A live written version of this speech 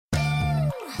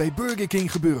Bij Burger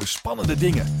King gebeuren spannende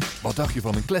dingen. Wat dacht je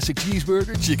van een classic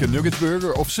cheeseburger, chicken nugget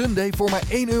burger of sundae voor maar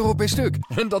 €1 per stuk?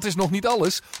 En dat is nog niet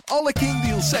alles. Alle King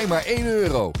deals zijn maar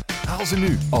 €1. Haal ze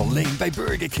nu, alleen bij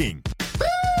Burger King.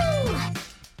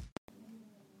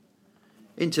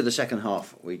 Into the second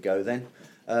half we go then.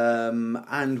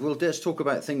 And we'll just talk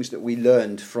about things that we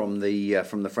learned from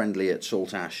the friendly at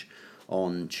Saltash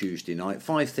on Tuesday night.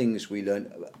 5 things we learned.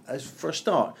 As for a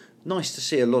start, nice to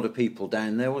see a lot of people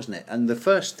down there, wasn't it? And the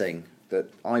first thing that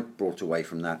I brought away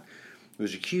from that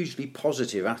was a hugely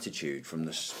positive attitude from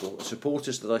the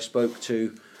supporters that I spoke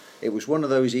to. It was one of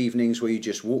those evenings where you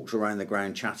just walked around the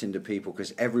ground chatting to people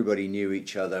because everybody knew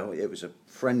each other. It was a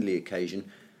friendly occasion.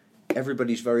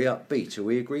 Everybody's very upbeat. Are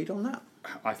we agreed on that?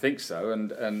 I think so,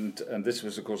 and this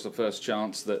was, of course, the first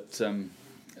chance that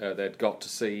they'd got to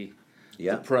see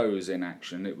the pros in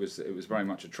action. It was very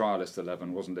much a trialist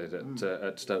 11, wasn't it,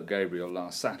 at Stoke Gabriel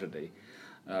last Saturday,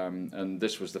 and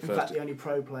this was the first. In fact, the only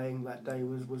pro playing that day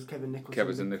was Kevin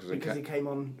Nicholson. Because he came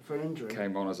on for an injury.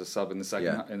 Came on as a sub in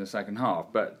the second half,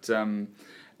 but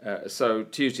so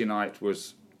Tuesday night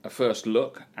was a first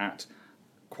look at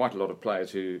quite a lot of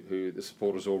players who the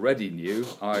supporters already knew,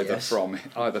 either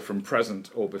from present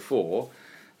or before,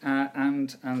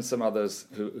 and some others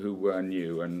who were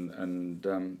new. And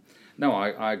no,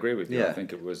 I agree with you. Yeah. I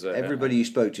think it was everybody you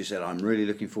spoke to said, "I'm really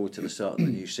looking forward to the start of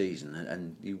the new season,"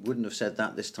 and you wouldn't have said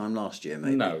that this time last year,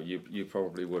 maybe. No, you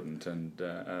probably wouldn't. And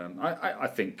I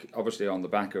think obviously on the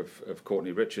back of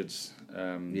Courtney Richards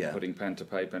putting pen to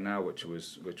paper now, which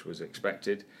was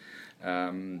expected.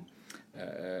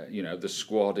 The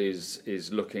squad is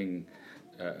looking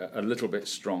a little bit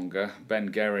stronger.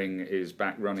 Ben Gehring is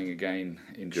back running again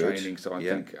in training, so I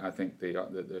think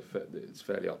it's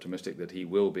fairly optimistic that he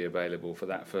will be available for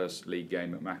that first league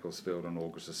game at Macclesfield on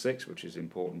August the 6th, which is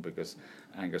important because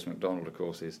Angus MacDonald, of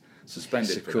course, is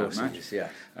suspended for that match.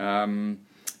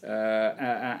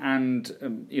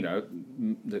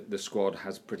 The squad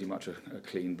has pretty much a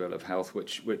clean bill of health,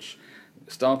 which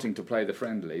starting to play the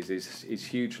friendlies is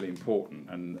hugely important,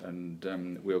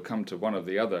 and we'll come to one of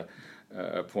the other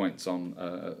points on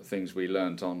things we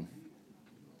learnt on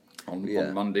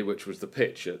Monday, which was the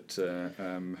pitch at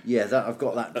that I've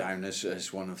got that down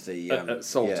as one of the at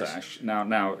Saltash. Yes.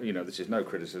 Now this is no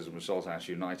criticism of Saltash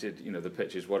United. The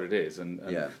pitch is what it is,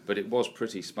 but it was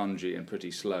pretty spongy and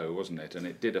pretty slow, wasn't it? And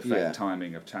it did affect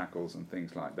timing of tackles and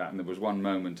things like that. And there was one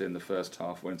moment in the first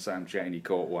half when Sam Chaney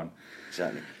caught one.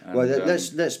 Exactly. And, well,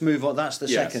 let's move on. That's the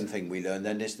second thing we learned.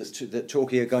 Then is that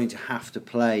Torquay are going to have to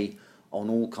play on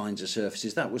all kinds of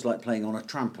surfaces. That was like playing on a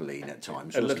trampoline at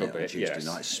times, wasn't it, on Tuesday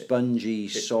night? Spongy,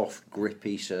 soft,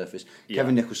 grippy surface. Yeah.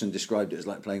 Kevin Nicholson described it as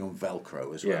like playing on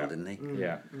Velcro as well, didn't he?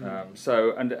 Yeah.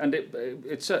 So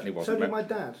it certainly wasn't. So did my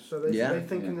dad. So they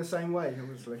think in the same way,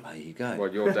 obviously. There you go.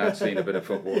 Well, your dad's seen a bit of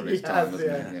football in his time,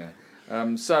 hasn't he? Yeah.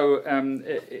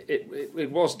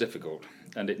 It was difficult,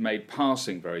 and it made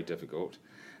passing very difficult.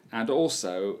 And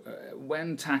also,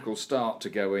 when tackles start to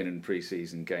go in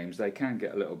pre-season games, they can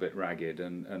get a little bit ragged,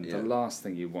 and the last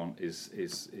thing you want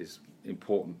is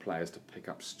important players to pick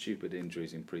up stupid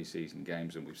injuries in pre-season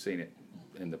games, and we've seen it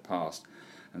in the past.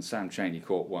 And Sam Chaney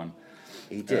caught one.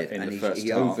 He did, and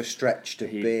he overstretched a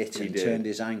bit and turned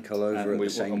his ankle over at the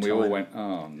same time. And we all went,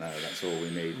 "Oh no, that's all we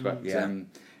need." But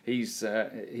he's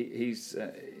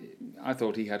I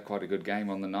thought he had quite a good game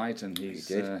on the night, and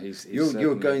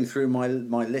you're going through my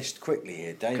list quickly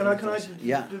here, Dave. Can I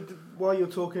while you're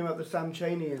talking about the Sam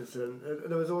Chaney incident,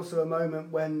 there was also a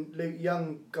moment when Luke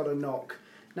Young got a knock.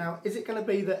 Now, is it going to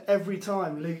be that every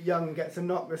time Luke Young gets a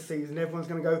knock this season, everyone's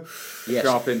going to go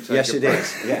sharp intake? Yes, it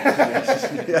is.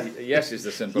 Yes is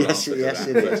the simple answer to that.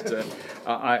 It is.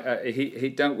 But he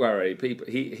don't worry. People,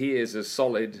 he is as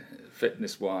solid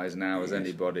fitness-wise now as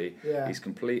anybody. Yeah. He's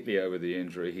completely over the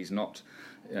injury. He's not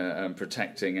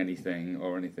protecting anything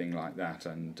or anything like that.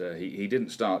 And he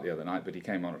didn't start the other night, but he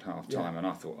came on at half time, and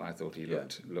I thought he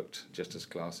looked just as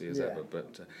classy as ever.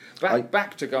 But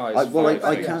back to guys.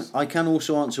 I can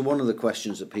also answer one of the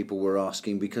questions that people were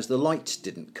asking, because the lights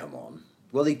didn't come on.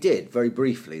 Well, they did very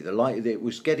briefly. It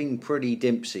was getting pretty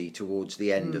dimpsy towards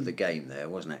the end of the game there,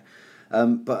 wasn't it?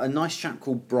 But a nice chap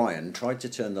called Brian tried to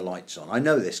turn the lights on. I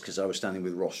know this because I was standing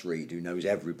with Ross Reed, who knows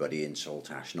everybody in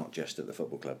Saltash, not just at the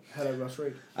football club. Hello, Ross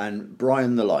Reed. And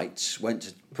Brian the Lights went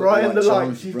to put Brian the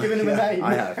lights on. You've given him a name.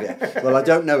 I have, yeah. Well, I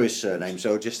don't know his surname,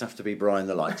 so it'll just have to be Brian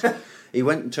the Lights. He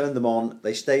went and turned them on.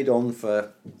 They stayed on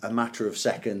for a matter of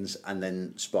seconds and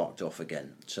then sparked off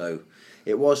again. So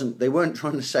they weren't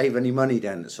trying to save any money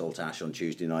down at Saltash on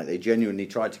Tuesday night. They genuinely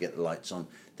tried to get the lights on.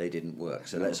 They didn't work.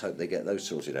 So let's hope they get those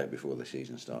sorted out before the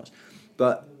season starts.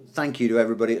 But thank you to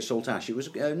everybody at Saltash. It was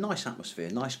a nice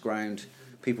atmosphere, nice ground,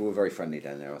 people were very friendly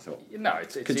down there, I thought. No,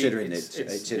 it's considering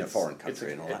it's in a foreign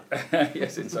country and all that.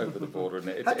 Yes, it's over the border, isn't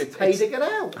it? Had to pay to get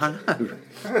out. I know.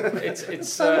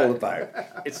 It's all about.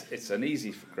 It's an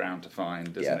easy ground to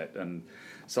find, isn't it? And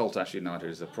Saltash United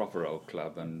is a proper old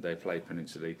club, and they play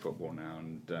Peninsula League football now.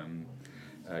 And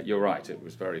you're right, it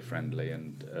was very friendly,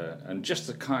 and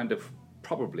just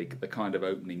probably the kind of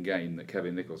opening game that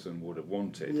Kevin Nicholson would have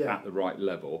wanted at the right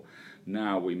level.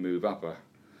 Now we move up a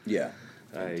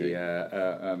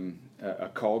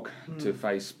cog to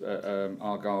face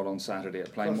Argyle on Saturday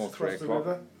at Plainmoor, 3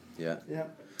 o'clock.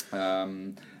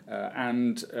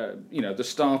 And the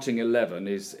starting 11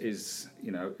 is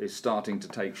starting to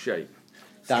take shape.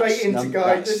 Straight into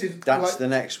Guy. That's the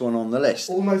next one on the list.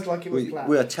 Almost like it was planned.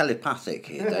 We're telepathic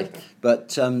here, Dave.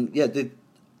 But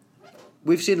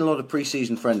we've seen a lot of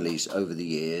pre-season friendlies over the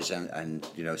years, and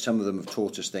some of them have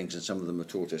taught us things, and some of them have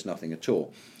taught us nothing at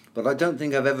all. But I don't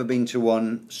think I've ever been to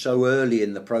one so early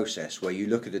in the process where you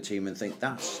look at a team and think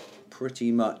that's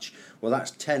pretty much,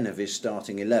 that's 10 of his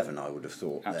starting 11, I would have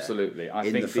thought. Absolutely.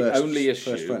 I think the only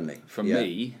issue for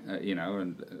me,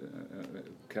 and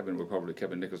Kevin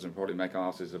Nicholson will probably make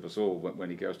asses of us all when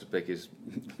he goes to pick his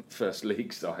first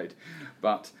league side.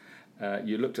 But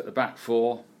you looked at the back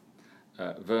four,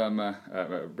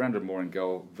 Brendan Moore in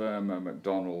goal, Verma,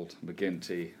 McDonald,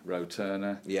 McGinty, Rowe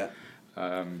Turner. Yeah.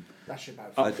 That's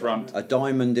about up front. A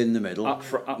diamond in the middle. Up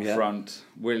front,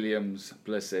 Williams,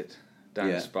 Blissett,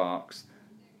 Dan Sparks.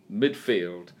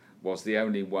 Midfield was the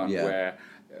only one where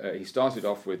he started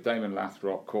off with Damon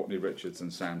Lathrop, Courtney Richards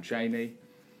and Sam Chaney.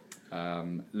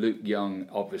 Luke Young,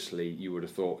 obviously, you would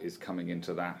have thought is coming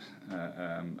into that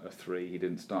a 3. He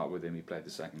didn't start with him, he played the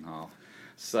second half.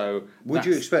 So would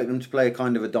you expect them to play a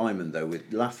kind of a diamond, though,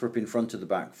 with Lathrop in front of the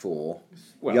back four,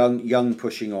 Young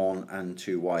pushing on, and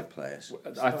 2 wide players?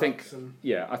 I think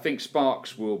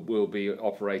Sparks will be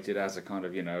operated as a kind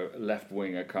of left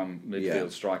winger come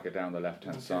midfield striker down the left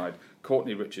hand side.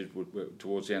 Courtney Richards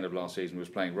towards the end of last season was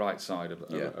playing right side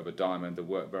of a diamond that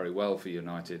worked very well for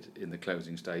United in the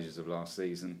closing stages of last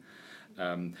season.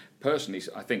 Personally,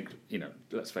 I think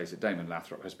let's face it, Damon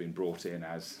Lathrop has been brought in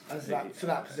for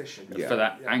that position, for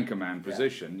that anchorman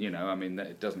position. I mean,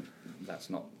 that's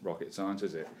not rocket science,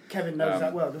 is it? Kevin knows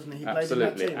that well, doesn't he? He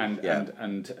absolutely, played in that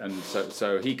team. and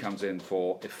so he comes in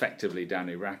for effectively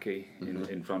Danny Raki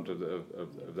in front of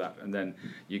that, and then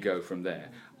you go from there.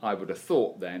 I would have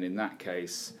thought then in that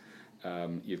case,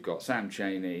 you've got Sam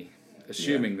Chaney.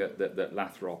 Assuming that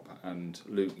Lathrop and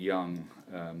Luke Young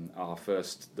are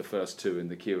the first 2 in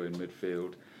the queue in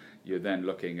midfield, you're then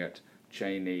looking at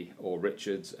Chaney or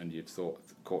Richards, and you'd thought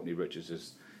Courtney Richards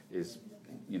is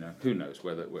who knows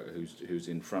who's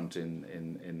in front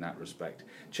in that respect.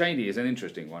 Chaney is an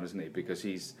interesting one, isn't he? Because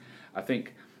I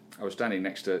think I was standing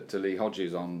next to Lee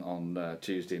Hodges on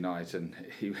Tuesday night, and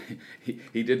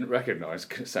he didn't recognise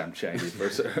Sam Chaney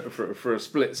for a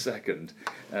split second.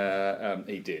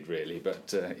 He did really,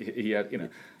 but he had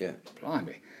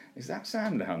blimey, is that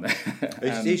Sam down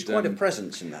there? He's quite a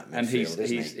presence in that midfield, and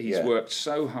he's worked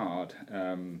so hard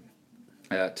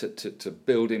to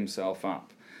build himself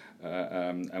up.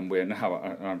 And we're now,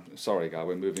 I'm sorry, Guy,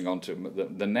 we're moving on to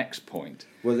the next point.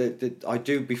 Well, I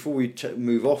do, before we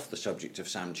move off the subject of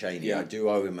Sam Chaney, I do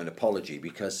owe him an apology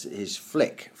because his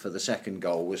flick for the second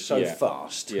goal was so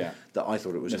fast that I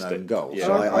thought it was an own goal.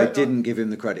 So I didn't give him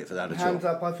the credit for that at all. Hands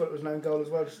up, I thought it was an own goal as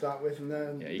well to start with. And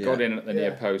then he got in at the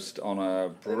near post on a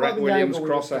Brett Williams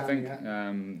cross, I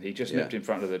think. He just nipped in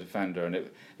front of the defender, and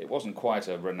it wasn't quite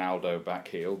a Ronaldo back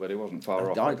heel, but it wasn't far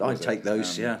off. I'd take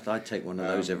those, I'd take one of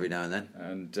those every now and then.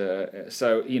 And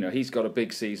so, he's got a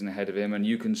big season ahead of him, and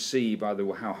you can see by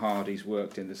how hard he's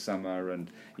worked in the summer, and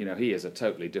he is a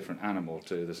totally different animal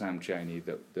to the Sam Chaney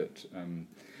that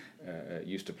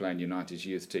used to play in United's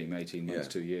youth team 18 months,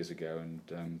 2 years ago,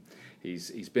 and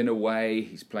he's been away.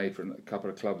 He's played for a couple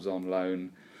of clubs on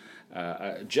loan.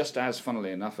 Just as,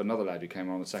 funnily enough, another lad who came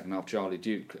on in the second half, Charlie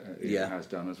Duke, has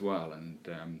done as well, and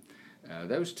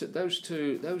those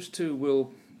two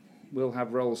will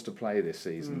have roles to play this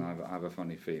season. I have a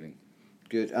funny feeling.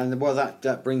 Good, and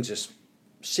that brings us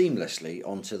seamlessly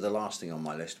onto the last thing on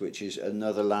my list, which is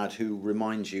another lad who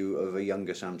reminds you of a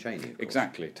younger Sam Chaney.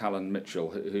 Exactly, Talon Mitchell,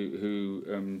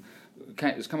 who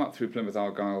has come up through Plymouth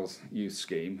Argyle's youth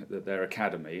scheme, their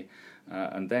academy,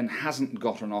 and then hasn't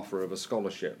got an offer of a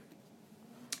scholarship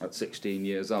at 16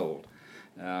 years old.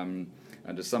 And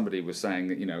as somebody was saying,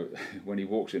 that when he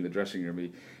walks in the dressing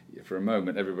room, for a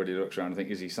moment everybody looks around and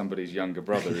thinks, is he somebody's younger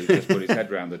brother who's just put his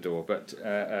head round the door? But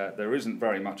there isn't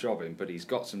very much of him, but he's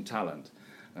got some talent.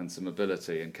 and some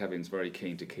ability, and Kevin's very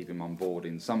keen to keep him on board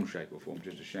in some shape or form.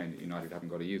 Just a shame that United haven't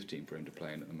got a youth team for him to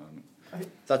play in at the moment.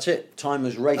 That's it. Time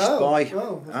has raced by.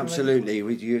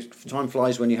 Absolutely. Time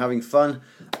flies when you're having fun.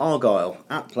 Argyle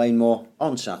at Plainmoor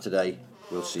on Saturday.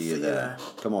 We'll see you there.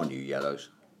 Come on, you yellows.